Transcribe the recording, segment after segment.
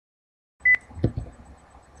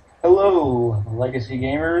Hello, Legacy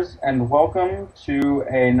Gamers, and welcome to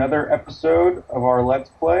another episode of our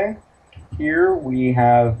Let's Play. Here we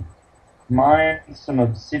have mined some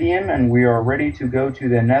obsidian, and we are ready to go to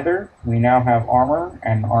the Nether. We now have armor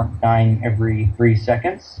and aren't dying every 3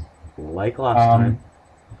 seconds. Like last time.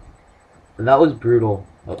 That was brutal.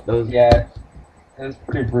 That was Yeah, it was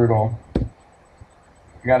pretty brutal.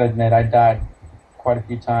 I gotta admit, I died quite a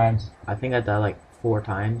few times. I think I died like 4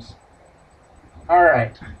 times.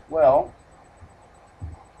 Alright, well,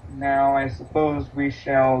 now I suppose we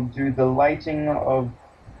shall do the lighting of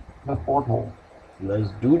the portal. Let's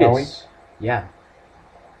do Shall this. Yeah.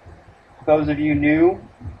 Those of you new,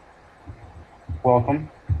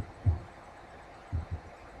 welcome.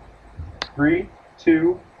 3,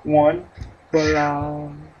 2, 1.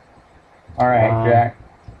 Alright, Jack.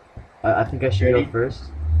 I think I should Ready? go first.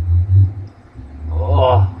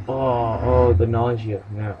 Oh, the nausea.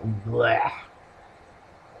 Yeah. Blech.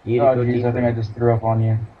 You Oh, need to go jeez, I think I deeper. just threw up on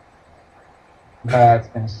you. It's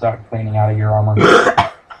gonna suck cleaning out of your armor.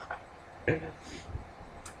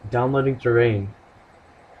 Downloading terrain.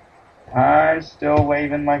 I'm still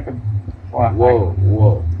waving like a... Whoa.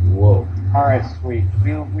 Alright, sweet.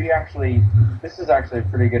 We actually... This is actually a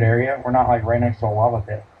pretty good area. We're not like right next to a lava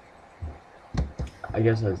pit. I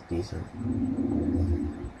guess that's decent.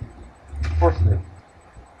 Of course it is.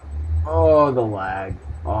 Oh, the lag.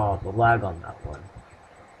 Oh, the lag on that one.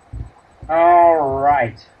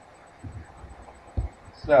 Alright.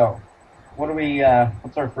 So, what do we,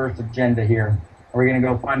 what's our first agenda here? Are we gonna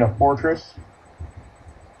go find a fortress?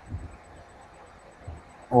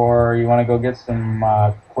 Or you wanna go get some,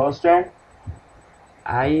 glowstone?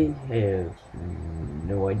 I have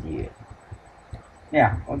no idea.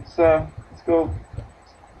 Yeah, let's go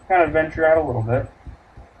kind of venture out a little bit.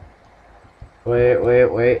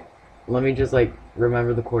 Wait. Let me just like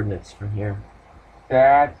remember the coordinates from here.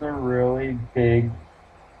 That's a really big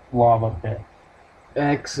lava pit.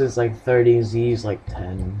 X is like 30, Z is like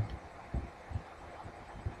 10.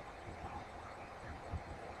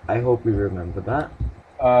 I hope we remember that.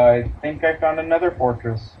 I think I found another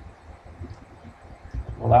fortress.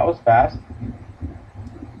 Well, that was fast.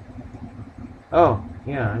 Oh,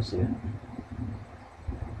 yeah, I see it.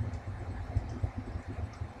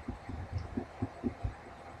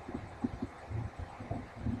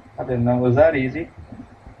 I didn't know it was that easy.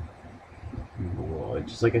 Whoa, it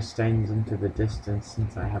just like extends into the distance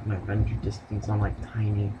since I have my render distance on like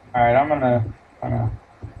tiny. Alright, I'm gonna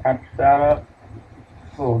catch that up.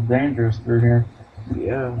 It's a little dangerous through here.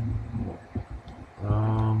 Yeah.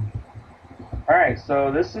 Alright,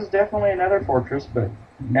 so this is definitely another fortress, but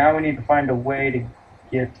now we need to find a way to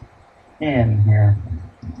get in here.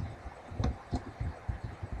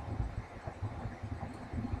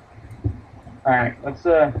 Alright, let's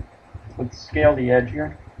scale the edge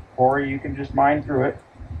here. Or you can just mine through it.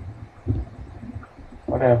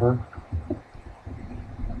 Whatever.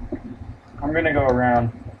 I'm gonna go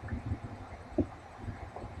around.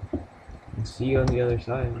 See you on the other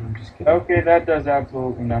side. I'm just kidding. Okay, that does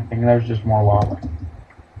absolutely nothing. There's just more lava.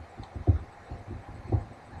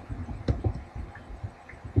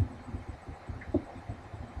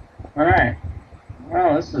 Alright.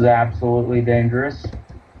 Well, this is absolutely dangerous.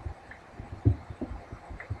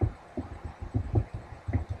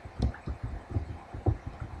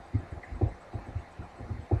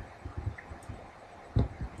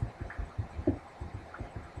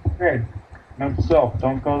 Okay. Note to self,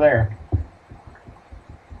 don't go there.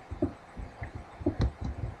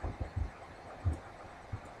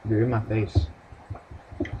 You're in my face.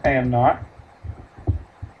 I am not.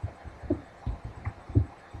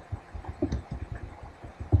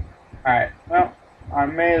 Alright, well, I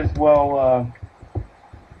may as well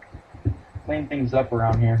clean things up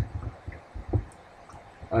around here.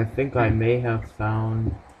 I think I may have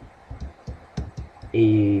found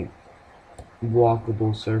a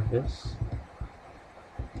walkable surface.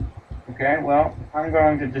 Okay, well, I'm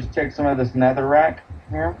going to just take some of this netherrack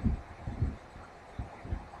here.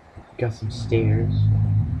 Got some stairs.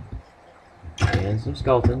 And some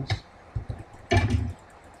skeletons.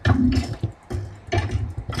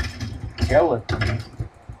 Skeleton.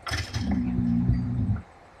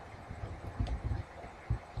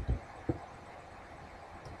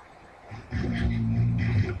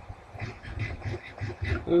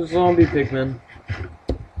 Zombie pigman.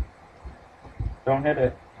 Don't hit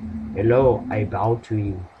it. Hello, I bow to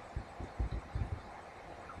you.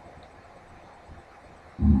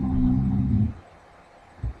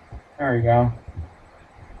 There we go.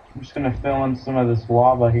 I'm just gonna fill in some of this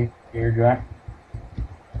lava here, Jack.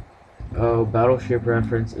 Oh, battleship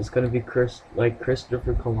reference. It's gonna be like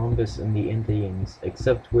Christopher Columbus and the Indians,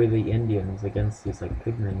 except we're the Indians against these like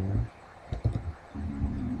pigmen, you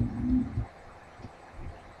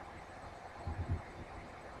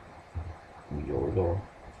know? YOLO.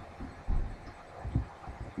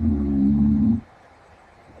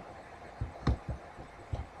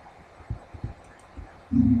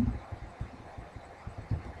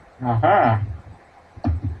 Uh-huh.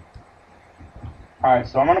 Alright,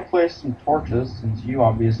 so I'm gonna place some torches, since you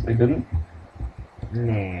obviously didn't.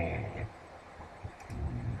 Nah.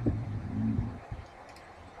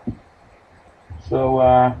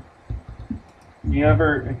 So,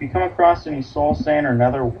 if you come across any soul sand or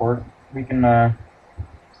nether wart, we can,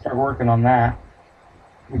 start working on that.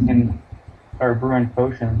 We can start brewing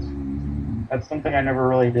potions. That's something I never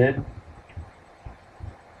really did.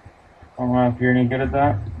 I don't know if you're any good at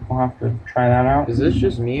that. We'll have to try that out. Is this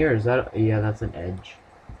just me, or is that... Yeah, that's an edge.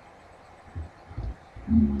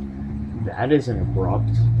 That is an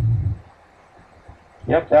abrupt.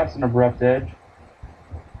 Yep, that's an abrupt edge.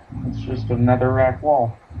 It's just a netherrack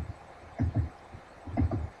wall.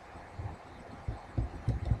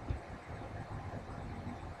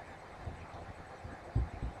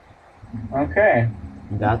 Okay.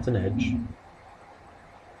 That's an edge.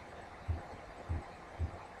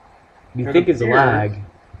 You It think it's a appears lag.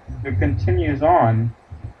 It continues on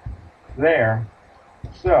there.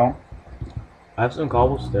 So, I have some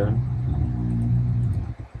cobblestone.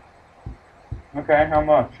 okay, how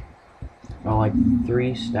much? Oh, like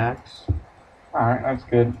 3 stacks. Alright, that's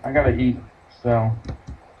good. I gotta eat, so.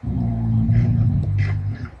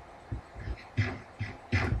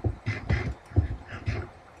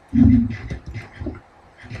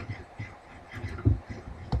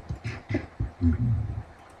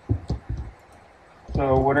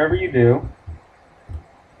 So, whatever you do,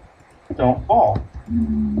 don't fall.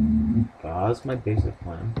 That's my basic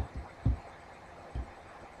plan.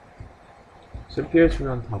 So it appears we're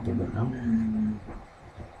on top of it now.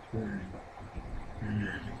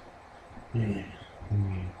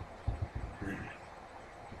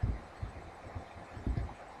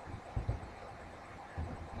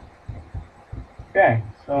 Okay,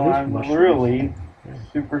 so Are those I'm mushrooms? really Yeah.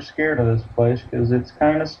 super scared of this place because it's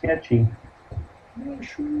kind of sketchy. Okay,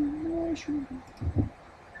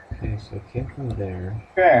 so it came from there.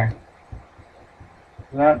 Okay.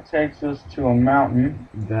 That takes us to a mountain.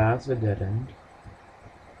 That's a dead end.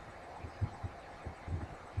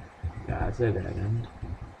 That's a dead end.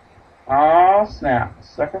 Ah, snap.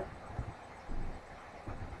 Sucker.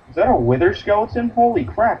 Is that a wither skeleton? Holy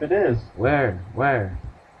crap, it is. Where? Where?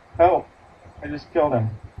 Help. I just killed him.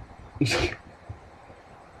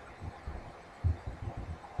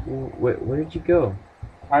 Where did you go?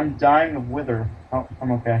 I'm dying of wither. Oh,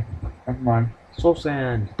 I'm okay. Never mind. Soul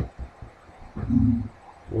sand.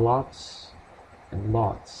 Lots and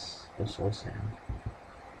lots of soul sand.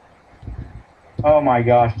 Oh my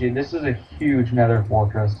gosh, dude. This is a huge nether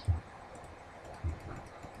fortress.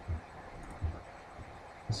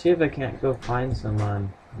 Let's see if I can't go find some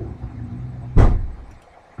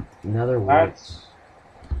nether That's- warts.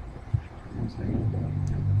 One second.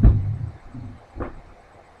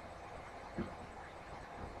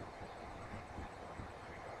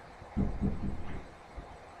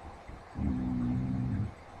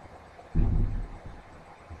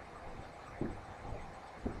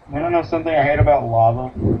 You wanna know something I hate about lava?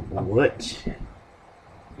 What?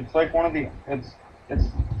 It's like one of the. It's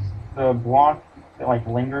the block that like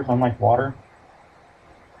lingers on like water.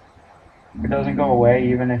 It doesn't go away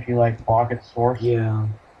even if you like block its source. Yeah.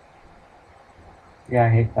 Yeah, I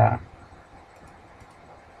hate that.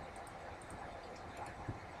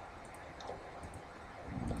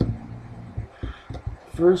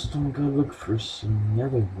 First, I'm gonna look for some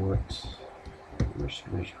nether warts. Where's?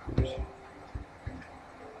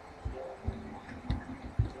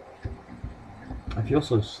 I feel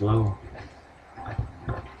so slow.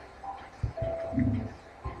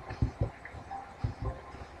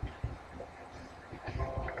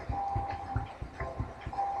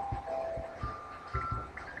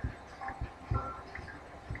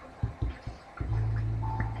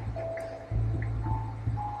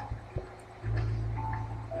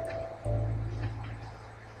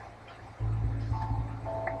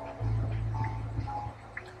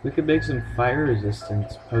 We could make some fire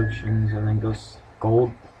resistance potions and then go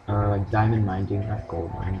gold or like diamond mining, not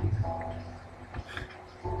gold mining.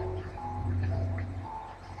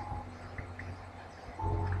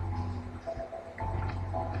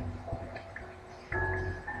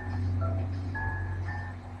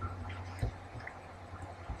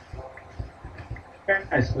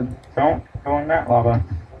 Okay, so don't go in that lava.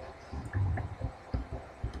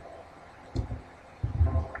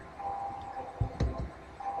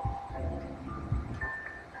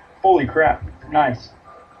 Holy crap! Nice.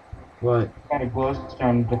 What? Got a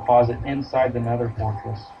glowstone deposit inside the Nether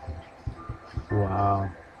fortress. Wow.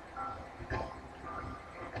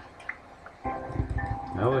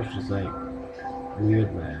 That was just like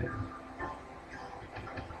weird lag.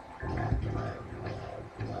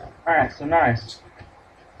 Alright, so nice.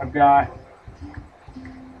 I've got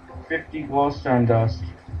 50 glowstone dust.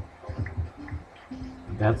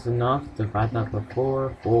 That's enough to fight that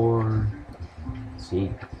before for, let's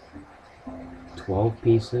see, 12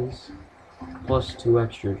 pieces plus 2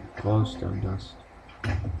 extra glowstone dust.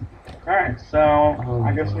 Alright, so Oh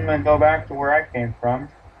I my guess I'm god. gonna go back to where I came from.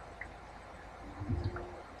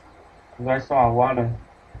 Because I saw a lot of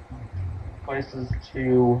places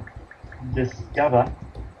to discover.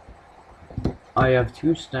 I have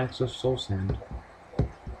 2 stacks of soul sand.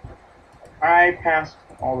 I passed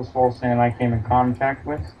all the soul sand I came in contact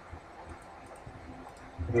with.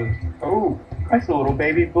 Oh, that's a little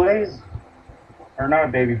baby blaze. Or not a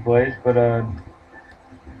baby blaze, but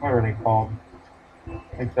what are they called?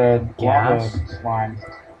 Like the lava Gas? slimes.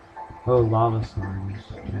 Oh, lava slimes.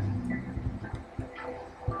 Yeah.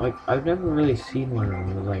 Like, I've never really seen one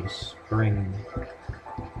of those, like, spring,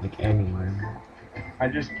 like, anywhere. I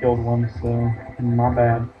just killed one, so my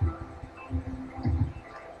bad.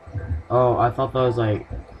 Oh, I thought that was like...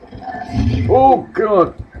 Oh,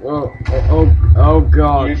 God! Oh, You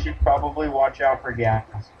God! should probably watch out for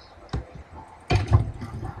ghasts.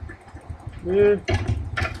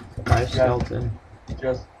 Nice skeleton.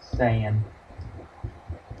 Just saying.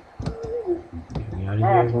 Get me out of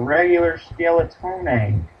Oh, it's a here. regular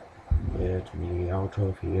skeleton. Get me out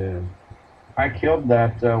of here. I killed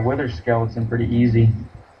that wither skeleton pretty easy.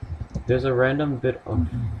 There's a random bit of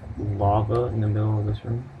lava in the middle of this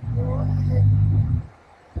room.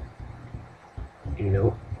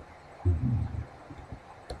 Nope.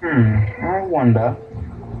 I wonder.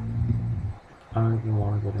 I don't even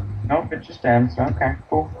want to go down. Nope, it just ends. Okay,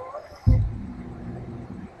 cool.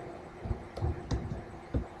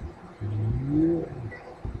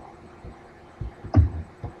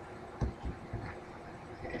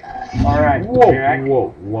 Alright, Whoa, Jack.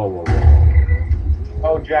 whoa.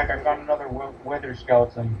 Oh, Jack, I found another wither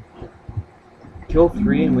skeleton. Kill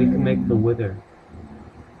 3 and we can make the wither.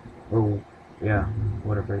 Or, yeah,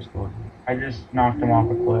 whatever it's called. I just knocked him off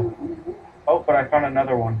a cliff. Oh, but I found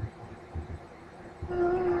another one.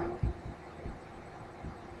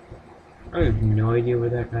 I have no idea where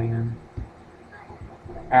that guy is.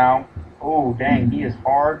 Ow. Oh, dang, he is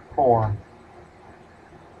hardcore.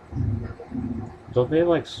 Don't they have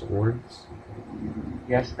like swords?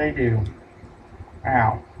 Yes, they do.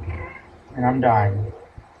 Ow. And I'm dying.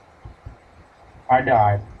 I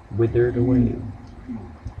died. Withered away.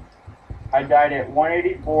 I died at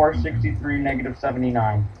 184, 63, negative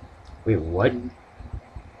 79. Wait, what?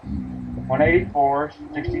 184,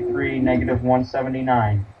 63, negative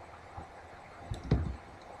 179.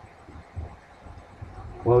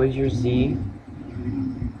 What was your Z?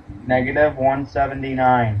 Negative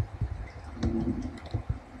 179.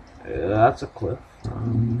 That's a cliff.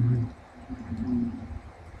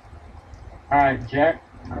 Alright, Jack.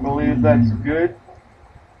 I believe that's good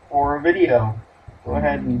for a video. Go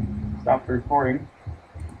ahead and stop the recording.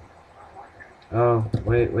 Oh,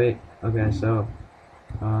 wait. Okay, so,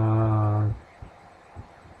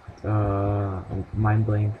 mind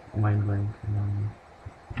blank.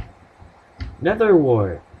 Nether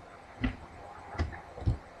wart.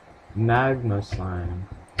 Magma slime.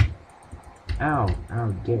 Ow,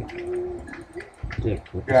 dick.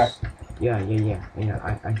 With Jack. this. Yeah, I hear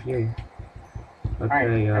you.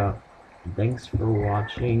 Okay, thanks for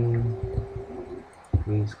watching.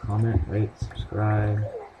 Please comment, rate, subscribe.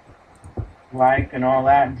 Like and all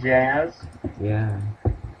that jazz. Yeah.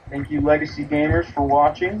 Thank you, Legacy Gamers, for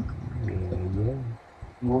watching. Yeah.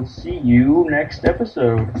 We'll see you next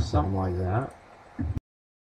episode. Something like that.